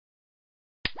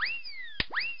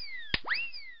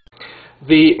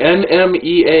The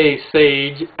NMEA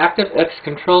Sage ActiveX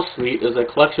Control Suite is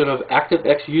a collection of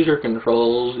ActiveX user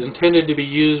controls intended to be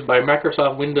used by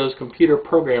Microsoft Windows computer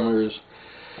programmers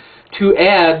to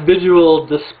add visual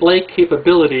display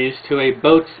capabilities to a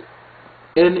boat's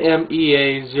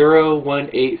NMEA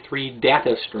 0183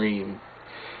 data stream.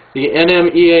 The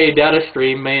NMEA data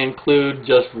stream may include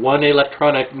just one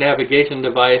electronic navigation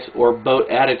device or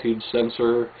boat attitude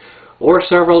sensor, or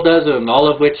several dozen,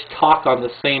 all of which talk on the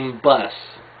same bus.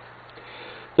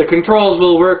 The controls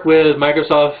will work with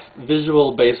Microsoft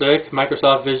Visual Basic,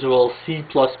 Microsoft Visual C++,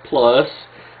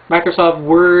 Microsoft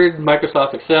Word,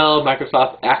 Microsoft Excel,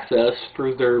 Microsoft Access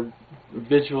through their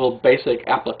Visual Basic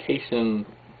application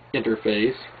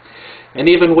interface, and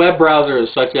even web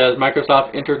browsers such as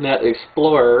Microsoft Internet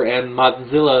Explorer and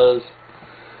Mozilla's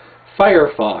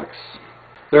FireFox.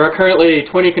 There are currently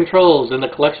 20 controls in the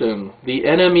collection. The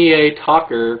NMEA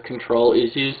Talker control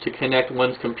is used to connect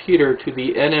one's computer to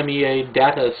the NMEA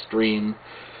data stream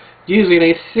using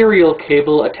a serial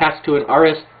cable attached to an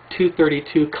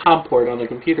RS-232 COM port on the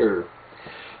computer.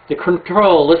 The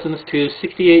control listens to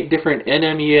 68 different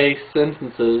NMEA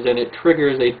sentences and it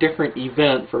triggers a different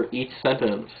event for each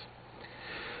sentence.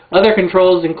 Other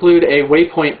controls include a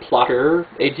waypoint plotter,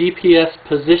 a GPS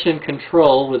position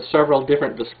control with several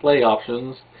different display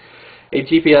options, a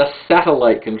GPS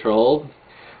satellite control,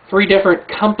 3 different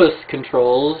compass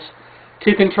controls,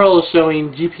 2 controls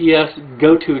showing GPS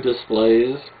go-to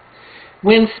displays,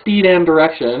 wind speed and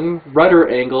direction, rudder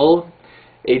angle,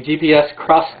 a GPS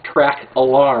cross-track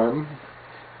alarm,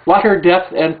 water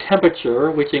depth and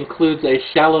temperature, which includes a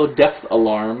shallow depth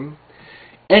alarm,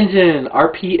 engine,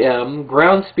 RPM,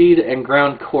 ground speed and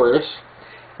ground course,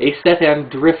 a set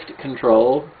and drift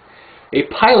control, a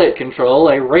pilot control,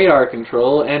 a radar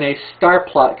control, and a star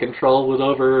plot control with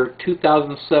over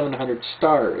 2,700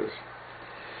 stars.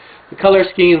 The color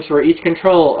schemes for each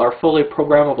control are fully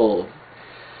programmable.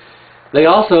 They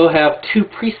also have 2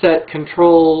 preset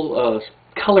control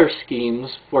color schemes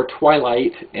for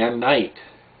twilight and night.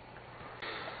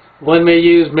 One may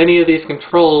use many of these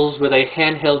controls with a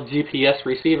handheld GPS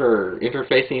receiver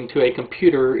interfacing to a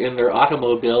computer in their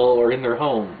automobile or in their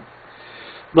home.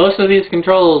 Most of these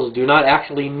controls do not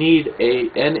actually need a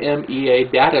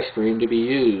NMEA data stream to be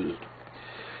used.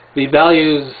 The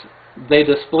values they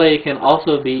display can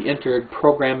also be entered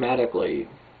programmatically.